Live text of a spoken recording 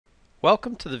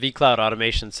Welcome to the vCloud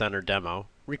Automation Center demo,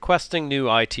 Requesting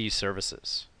New IT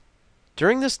Services.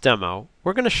 During this demo,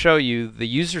 we're going to show you the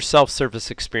user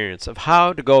self-service experience of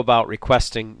how to go about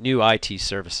requesting new IT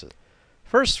services.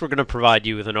 First, we're going to provide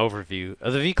you with an overview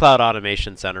of the vCloud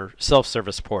Automation Center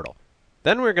self-service portal.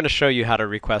 Then we're going to show you how to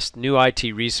request new IT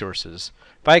resources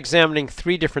by examining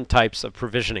 3 different types of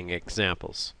provisioning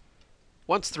examples.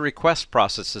 Once the request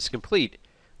process is complete,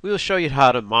 we will show you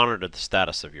how to monitor the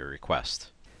status of your request.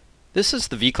 This is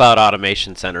the vCloud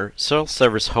Automation Center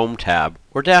Self-Service Home tab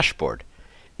or dashboard.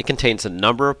 It contains a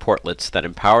number of portlets that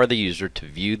empower the user to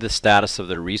view the status of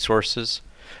their resources,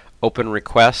 open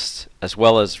requests, as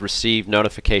well as receive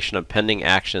notification of pending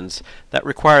actions that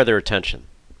require their attention.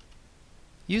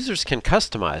 Users can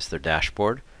customize their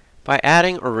dashboard by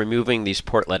adding or removing these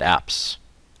portlet apps.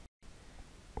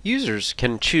 Users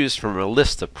can choose from a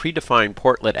list of predefined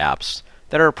portlet apps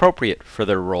that are appropriate for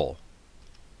their role.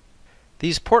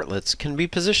 These portlets can be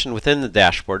positioned within the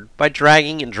dashboard by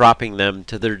dragging and dropping them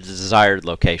to their desired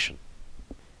location.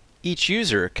 Each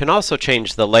user can also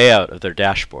change the layout of their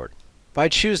dashboard by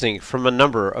choosing from a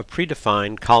number of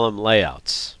predefined column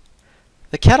layouts.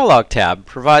 The Catalog tab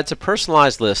provides a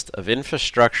personalized list of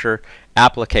infrastructure,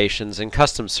 applications, and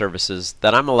custom services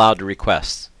that I'm allowed to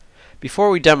request. Before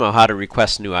we demo how to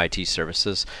request new IT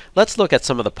services, let's look at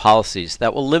some of the policies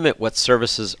that will limit what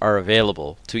services are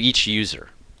available to each user.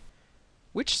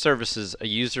 Which services a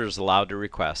user is allowed to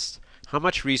request, how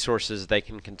much resources they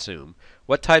can consume,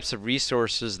 what types of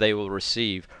resources they will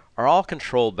receive are all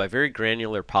controlled by very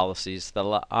granular policies that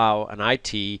allow an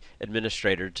IT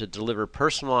administrator to deliver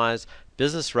personalized,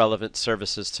 business-relevant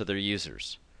services to their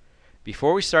users.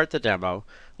 Before we start the demo,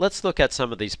 let's look at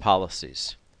some of these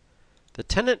policies. The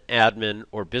tenant admin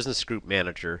or business group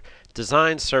manager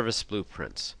designs service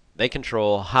blueprints. They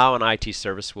control how an IT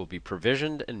service will be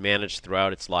provisioned and managed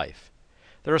throughout its life.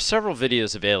 There are several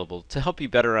videos available to help you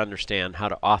better understand how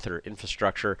to author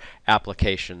infrastructure,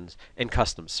 applications, and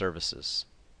custom services.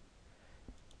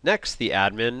 Next, the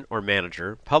admin or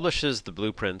manager publishes the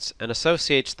blueprints and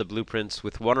associates the blueprints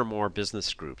with one or more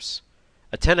business groups.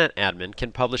 A tenant admin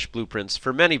can publish blueprints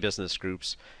for many business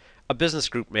groups, a business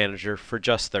group manager for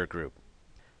just their group.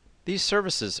 These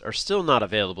services are still not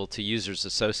available to users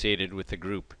associated with the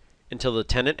group until the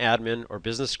tenant admin or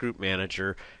business group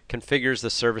manager configures the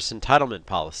service entitlement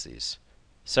policies.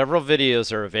 Several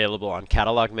videos are available on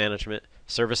catalog management,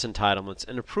 service entitlements,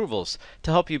 and approvals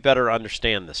to help you better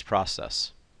understand this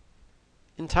process.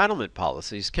 Entitlement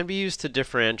policies can be used to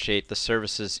differentiate the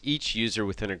services each user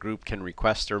within a group can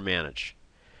request or manage.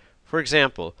 For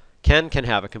example, Ken can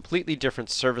have a completely different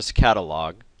service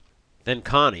catalog than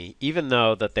Connie, even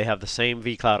though that they have the same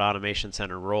vCloud Automation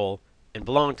Center role and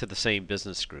belong to the same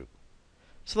business group.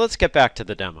 So let's get back to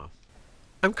the demo.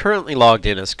 I'm currently logged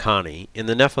in as Connie in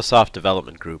the Nephrosoft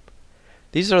development group.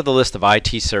 These are the list of IT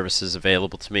services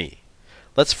available to me.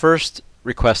 Let's first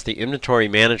request the Inventory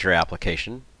Manager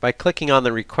application by clicking on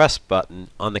the Request button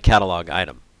on the catalog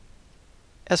item.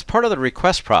 As part of the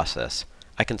request process,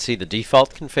 I can see the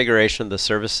default configuration of the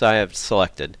service I have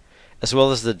selected, as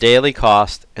well as the daily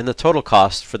cost and the total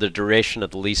cost for the duration of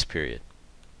the lease period.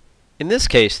 In this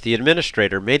case, the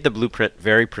administrator made the blueprint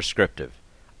very prescriptive.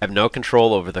 I have no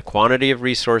control over the quantity of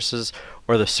resources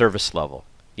or the service level.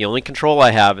 The only control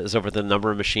I have is over the number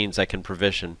of machines I can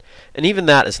provision, and even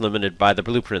that is limited by the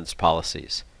blueprint's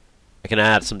policies. I can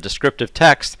add some descriptive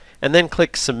text and then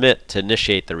click Submit to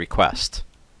initiate the request.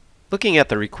 Looking at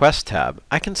the Request tab,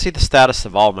 I can see the status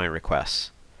of all my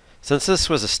requests. Since this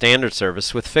was a standard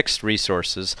service with fixed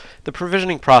resources, the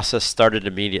provisioning process started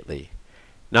immediately.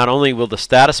 Not only will the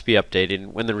status be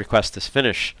updated when the request is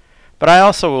finished, but I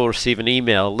also will receive an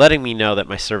email letting me know that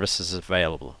my service is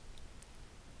available.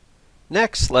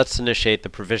 Next, let's initiate the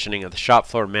provisioning of the Shop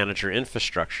Floor Manager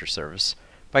infrastructure service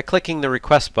by clicking the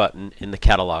Request button in the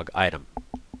catalog item.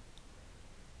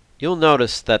 You'll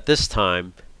notice that this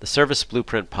time the service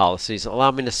blueprint policies allow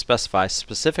me to specify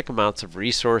specific amounts of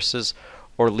resources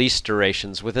or lease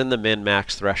durations within the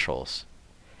min-max thresholds.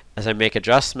 As I make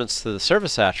adjustments to the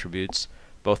service attributes,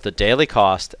 both the daily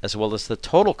cost as well as the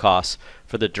total cost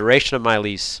for the duration of my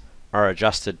lease are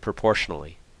adjusted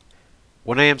proportionally.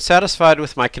 When I am satisfied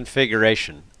with my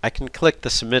configuration, I can click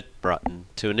the Submit button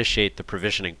to initiate the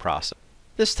provisioning process.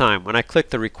 This time, when I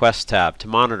click the Request tab to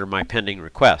monitor my pending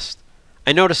request,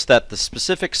 I notice that the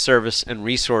specific service and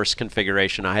resource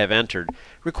configuration I have entered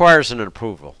requires an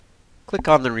approval. Click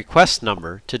on the request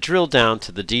number to drill down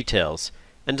to the details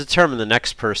and determine the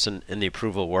next person in the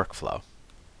approval workflow.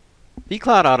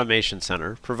 vCloud Automation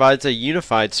Center provides a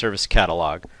unified service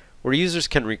catalog where users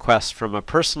can request from a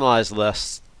personalized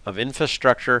list of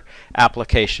infrastructure,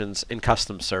 applications, and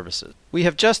custom services. We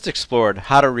have just explored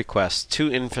how to request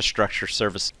two infrastructure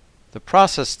services. The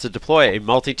process to deploy a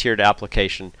multi-tiered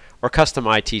application or custom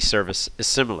IT service is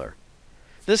similar.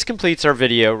 This completes our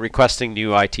video requesting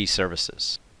new IT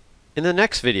services. In the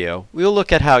next video, we will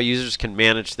look at how users can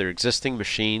manage their existing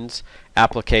machines,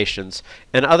 applications,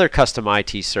 and other custom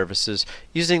IT services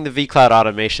using the vCloud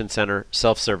Automation Center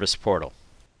self-service portal.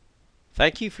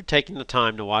 Thank you for taking the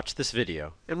time to watch this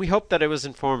video, and we hope that it was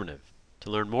informative. To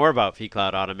learn more about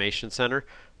vCloud Automation Center,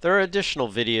 there are additional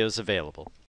videos available.